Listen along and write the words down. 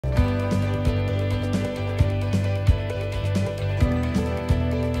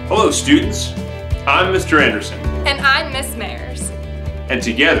Hello students, I'm Mr. Anderson. And I'm Miss Mayers. And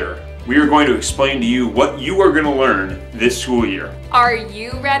together, we are going to explain to you what you are going to learn this school year. Are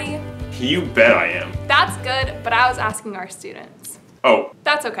you ready? You bet I am. That's good, but I was asking our students. Oh.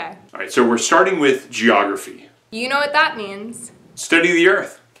 That's okay. Alright, so we're starting with geography. You know what that means. Study the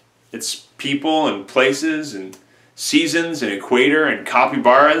Earth. It's people and places and seasons and equator and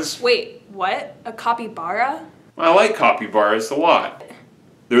capybaras. Wait, what? A capybara? I like capybaras a lot.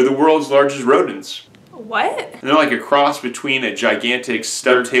 They're the world's largest rodents. What? And they're like a cross between a gigantic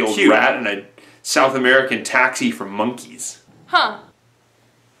stub-tailed rat and a South American taxi for monkeys. Huh.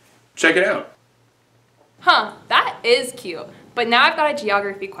 Check it out. Huh, that is cute. But now I've got a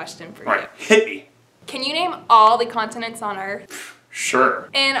geography question for you. Alright, hit me. Can you name all the continents on Earth? Sure.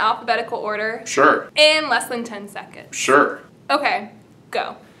 In alphabetical order? Sure. In less than 10 seconds. Sure. Okay,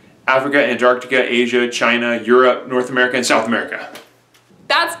 go. Africa, Antarctica, Asia, China, Europe, North America, and South America.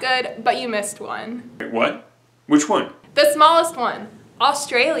 That's good, but you missed one. Wait, what? Which one? The smallest one,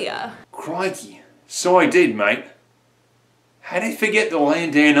 Australia. Crikey. So I did, mate. How'd I forget the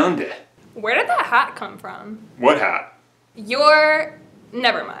land down under? Where did that hat come from? What hat?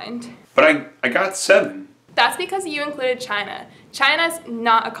 Never mind. But I got 7. That's because you included China. China's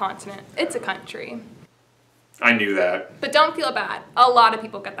not a continent, it's a country. I knew that. But don't feel bad. A lot of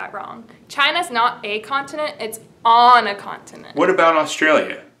people get that wrong. China's not a continent, it's on a continent. What about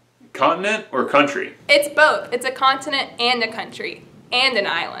Australia? Continent or country? It's both. It's a continent and a country. And an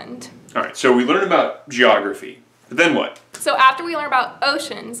island. Alright, so we learned about geography. But then what? So after we learn about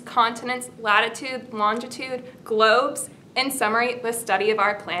oceans, continents, latitude, longitude, globes, in summary, the study of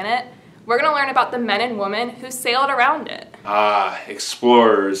our planet, we're going to learn about the men and women who sailed around it. Ah,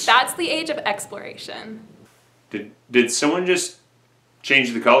 explorers. That's the age of exploration. Did someone just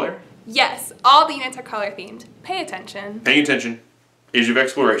change the color? Yes, all the units are color themed. Pay attention. Paying attention. Age of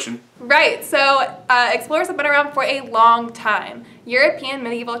exploration. Right, so explorers have been around for a long time. European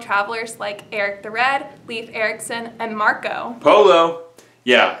medieval travelers like Eric the Red, Leif Erikson, and Marco Polo.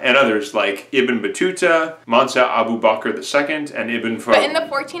 Yeah, and others like Ibn Battuta, Mansa Abu Bakr II, and Ibn Fo. But in the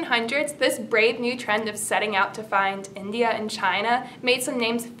 1400s, this brave new trend of setting out to find India and China made some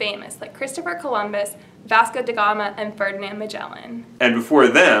names famous, like Christopher Columbus, Vasco da Gama, and Ferdinand Magellan. And before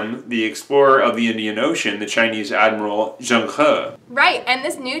them, the explorer of the Indian Ocean, the Chinese Admiral Zheng He. Right, and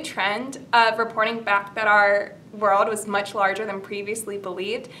this new trend of reporting back that our world was much larger than previously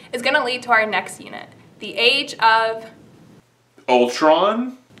believed is going to lead to our next unit, the age of...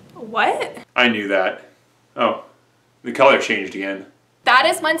 Ultron? What? I knew that. Oh, the color changed again. That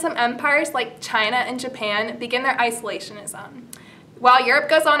is when some empires like China and Japan begin their isolationism. While Europe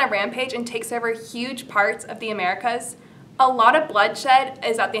goes on a rampage and takes over huge parts of the Americas, a lot of bloodshed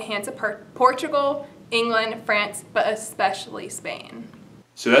is at the hands of Portugal, England, France, but especially Spain.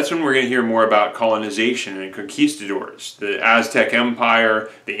 So that's when we're going to hear more about colonization and conquistadors. The Aztec Empire,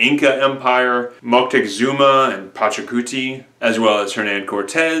 the Inca Empire, Moctezuma and Pachacuti, as well as Hernan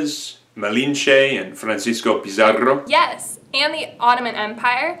Cortez, Malinche, and Francisco Pizarro. Yes, and the Ottoman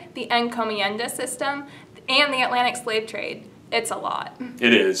Empire, the encomienda system, and the Atlantic slave trade. It's a lot.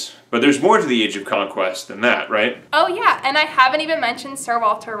 It is. But there's more to the Age of Conquest than that, right? Oh yeah, and I haven't even mentioned Sir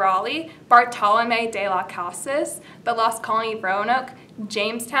Walter Raleigh, Bartolome de las Casas, the Lost Colony of Roanoke,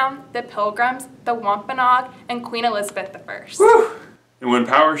 Jamestown, the Pilgrims, the Wampanoag, and Queen Elizabeth I. Whew. And when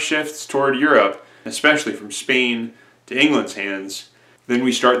power shifts toward Europe, especially from Spain to England's hands, then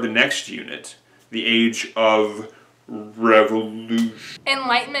we start the next unit, the Age of Revolution.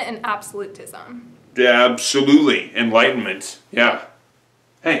 Enlightenment and absolutism. Absolutely. Enlightenment. Yeah.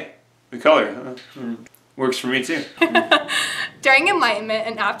 Hey, the color works for me too. During Enlightenment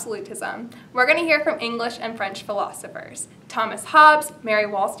and absolutism, we're going to hear from English and French philosophers, Thomas Hobbes, Mary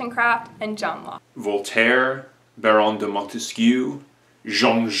Wollstonecraft, and John Locke. Voltaire, Baron de Montesquieu,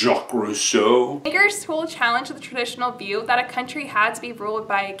 Jean-Jacques Rousseau. Thinkers who will challenge the traditional view that a country had to be ruled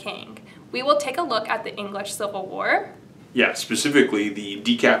by a king. We will take a look at the English Civil War. Yeah, specifically the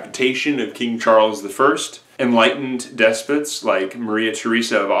decapitation of King Charles I, enlightened despots like Maria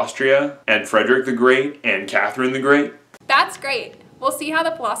Theresa of Austria, and Frederick the Great, and Catherine the Great. That's great. We'll see how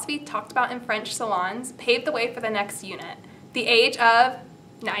the philosophy talked about in French salons paved the way for the next unit. The age of,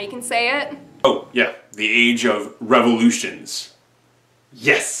 now you can say it. Oh, yeah, the Age of Revolutions.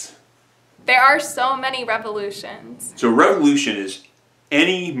 Yes! There are so many revolutions. So revolution is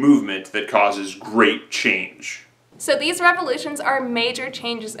any movement that causes great change. So these revolutions are major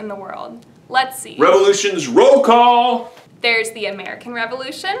changes in the world. Let's see. Revolutions roll call! There's the American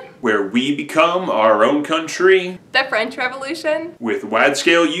Revolution, where we become our own country, the French Revolution, with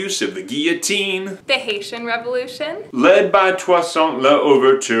wide-scale use of the guillotine, the Haitian Revolution, led by Toussaint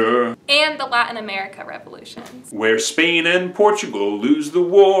L'Ouverture, and the Latin America Revolutions. where Spain and Portugal lose the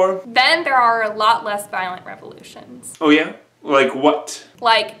war. Then there are a lot less violent revolutions, Oh yeah? Like what?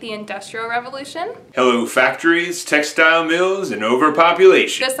 like the Industrial Revolution, Hello factories, textile mills, and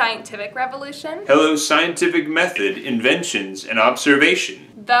overpopulation. the Scientific Revolution, Hello scientific method, inventions, and observation.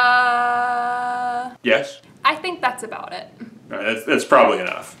 the... Yes? I think that's about it. All right, that's probably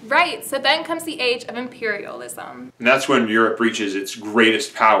enough. Right, so then comes the age of imperialism. And that's when Europe reaches its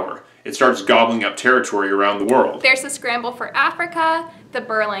greatest power. It starts gobbling up territory around the world. There's the scramble for Africa, the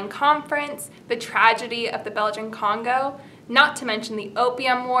Berlin Conference, the tragedy of the Belgian Congo, not to mention the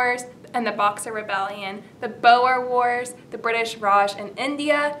Opium Wars and the Boxer Rebellion, the Boer Wars, the British Raj in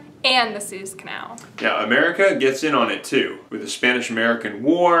India, and the Suez Canal. Now, America gets in on it too, with the Spanish-American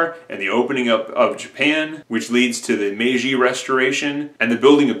War and the opening up of Japan, which leads to the Meiji Restoration and the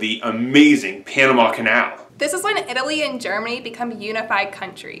building of the amazing Panama Canal. This is when Italy and Germany become unified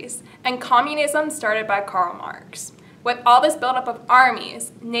countries, and communism started by Karl Marx. With all this buildup of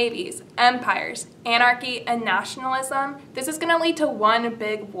armies, navies, empires, anarchy, and nationalism, this is going to lead to one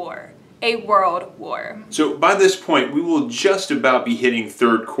big war, a world war. So by this point, we will just about be hitting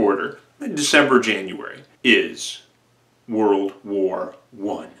third quarter. December, January is World War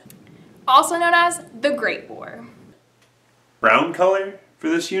I. Also known as the Great War. Brown color for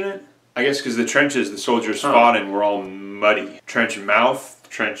this unit? I guess because the trenches the soldiers fought in were all muddy. Trench mouth,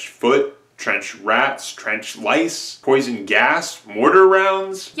 trench foot, trench rats, trench lice, poison gas, mortar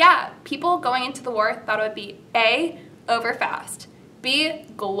rounds. Yeah, people going into the war thought it would be A, over fast, B,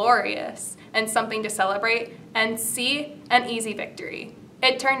 glorious, and something to celebrate, and C, an easy victory.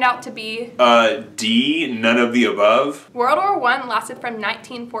 It turned out to be... D, none of the above. World War I lasted from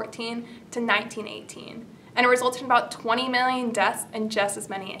 1914 to 1918, and it resulted in about 20 million deaths and just as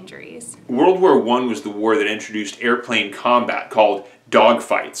many injuries. World War I was the war that introduced airplane combat called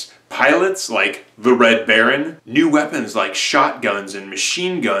dogfights. Pilots like the Red Baron, new weapons like shotguns and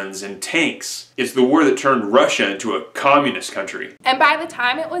machine guns and tanks. It's the war that turned Russia into a communist country. And by the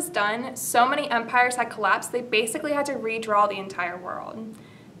time it was done, so many empires had collapsed, they basically had to redraw the entire world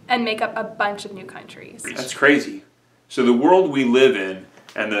and make up a bunch of new countries. That's crazy. So the world we live in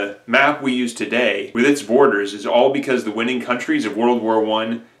and the map we use today with its borders is all because the winning countries of World War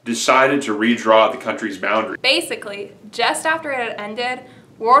I decided to redraw the country's boundaries. Basically, just after it had ended,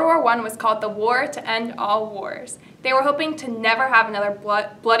 World War I was called the War to End All Wars. They were hoping to never have another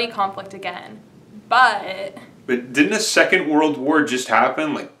bloody conflict again. But didn't a second World War just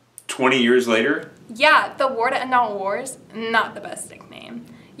happen like 20 years later? Yeah, the War to End All Wars, not the best nickname.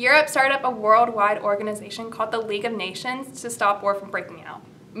 Europe started up a worldwide organization called the League of Nations to stop war from breaking out.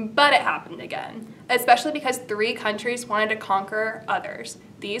 But it happened again, especially because 3 countries wanted to conquer others.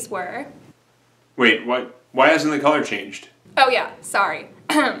 These were... Wait, what? Why hasn't the color changed? Oh yeah, sorry.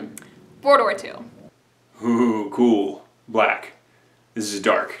 World War II. Ooh, cool. Black. This is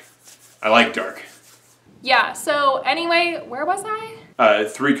dark. I like dark. Yeah, so anyway, where was I?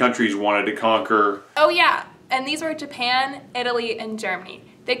 3 countries wanted to conquer... Oh yeah, and these were Japan, Italy, and Germany.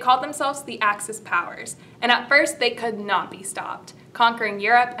 They called themselves the Axis powers, and at first they could not be stopped, conquering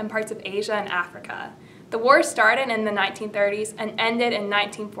Europe and parts of Asia and Africa. The war started in the 1930s and ended in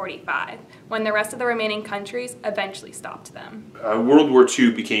 1945, when the rest of the remaining countries eventually stopped them. World War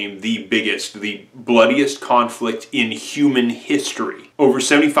II became the biggest, the bloodiest conflict in human history. Over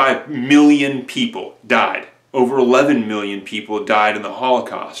 75 million people died. Over 11 million people died in the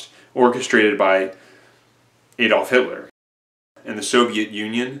Holocaust, orchestrated by Adolf Hitler. And the Soviet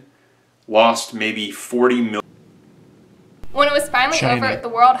Union lost maybe 40 million. When it was finally China. over, the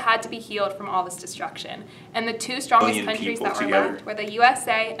world had to be healed from all this destruction. And the 2 strongest Million countries people that were together. left were the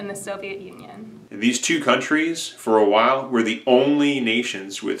USA and the Soviet Union. These 2 countries, for a while, were the only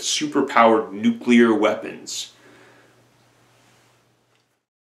nations with superpowered nuclear weapons.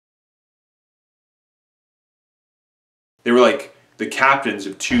 They were like the captains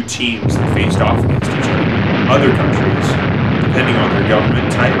of 2 teams that faced off against each other. Other countries, depending on their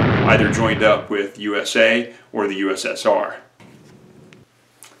government type, either joined up with USA or the USSR.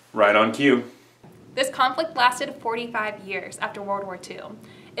 Right on cue. This conflict lasted 45 years after World War II.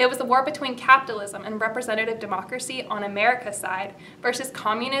 It was the war between capitalism and representative democracy on America's side versus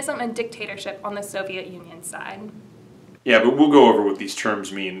communism and dictatorship on the Soviet Union side. Yeah, but we'll go over what these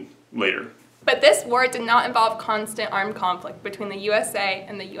terms mean later. But this war did not involve constant armed conflict between the USA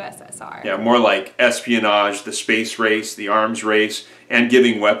and the USSR. Yeah, more like espionage, the space race, the arms race, and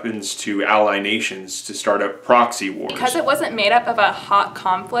giving weapons to ally nations to start up proxy wars. Because it wasn't made up of a hot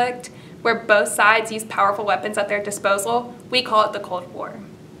conflict where both sides used powerful weapons at their disposal, we call it the Cold War.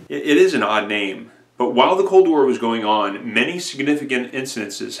 It is an odd name, but while the Cold War was going on, many significant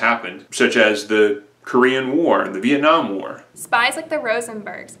incidences happened, such as the Korean War and the Vietnam War. Spies like the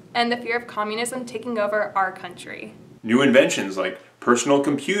Rosenbergs, and the fear of communism taking over our country. New inventions like personal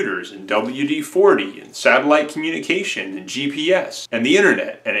computers and WD-40 and satellite communication and GPS and the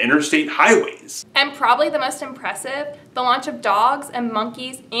internet and interstate highways. And probably the most impressive, the launch of dogs and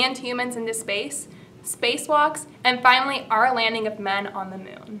monkeys and humans into space, spacewalks, and finally our landing of men on the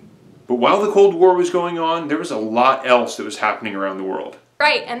moon. But while the Cold War was going on, there was a lot else that was happening around the world.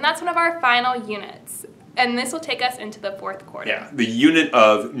 Right, and that's one of our final units. And this will take us into the fourth quarter. Yeah, the unit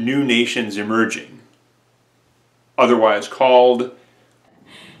of new nations emerging, otherwise called.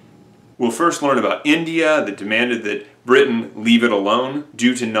 We'll first learn about India that demanded that Britain leave it alone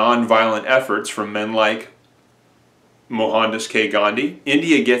due to non-violent efforts from men like Mohandas K. Gandhi.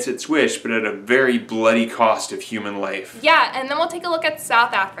 India gets its wish, but at a very bloody cost of human life. Yeah, and then we'll take a look at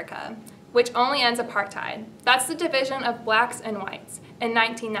South Africa, which only ends apartheid. That's the division of blacks and whites in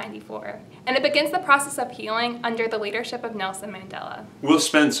 1994. And it begins the process of healing under the leadership of Nelson Mandela. We'll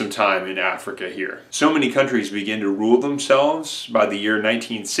spend some time in Africa here. So many countries begin to rule themselves by the year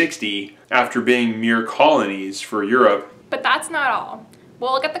 1960 after being mere colonies for Europe. But that's not all.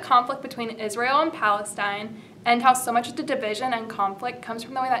 We'll look at the conflict between Israel and Palestine and how so much of the division and conflict comes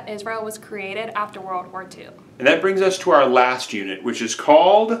from the way that Israel was created after World War II. And that brings us to our last unit, which is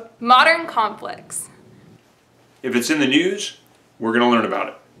called Modern Conflicts. If it's in the news, we're going to learn about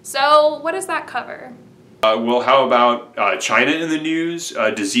it. So what does that cover? Well, how about China in the news,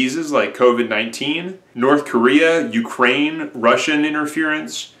 diseases like COVID-19, North Korea, Ukraine, Russian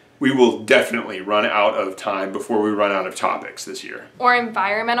interference? We will definitely run out of time before we run out of topics this year. Or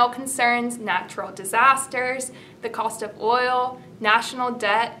environmental concerns, natural disasters, the cost of oil, national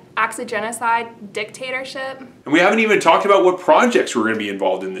debt, acts of genocide, dictatorship. And we haven't even talked about what projects we're going to be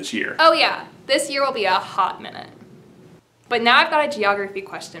involved in this year. Oh yeah, this year will be a hot minute. But now I've got a geography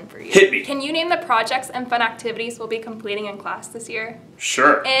question for you. Hit me. Can you name the projects and fun activities we'll be completing in class this year?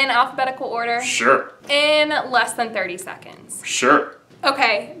 Sure. In alphabetical order? Sure. In less than 30 seconds. Sure.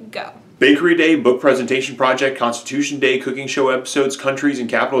 Okay, go. Bakery Day, book presentation project, Constitution Day, cooking show episodes, countries and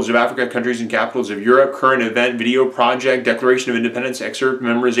capitals of Africa, countries and capitals of Europe, current event, video project, Declaration of Independence, excerpt,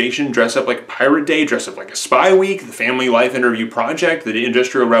 memorization, dress up like a pirate day, dress up like a spy week, the family life interview project, the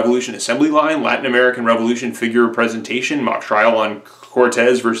Industrial Revolution assembly line, Latin American Revolution figure presentation, mock trial on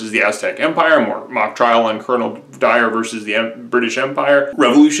Cortez versus the Aztec Empire, mock trial on Colonel Dyer versus the British Empire,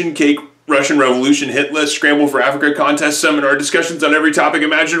 Revolution Cake, Russian Revolution hit list, Scramble for Africa contest, seminar, discussions on every topic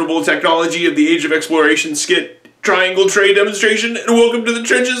imaginable, technology of the age of exploration, skit, triangle trade demonstration, and welcome to the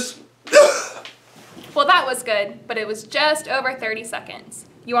trenches. Well, that was good, but it was just over 30 seconds.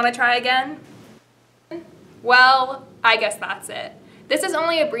 You want to try again? Well, I guess that's it. This is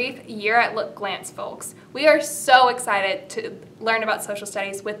only a brief year at Look Glance, folks. We are so excited to learn about social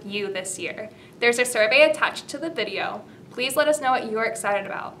studies with you this year. There's a survey attached to the video. Please let us know what you're excited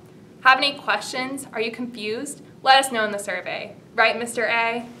about. Have any questions? Are you confused? Let us know in the survey. Right, Mr.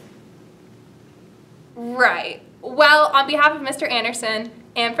 A? Right. Well, on behalf of Mr. Anderson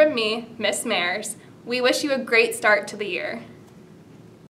and from me, Miss Mares, we wish you a great start to the year.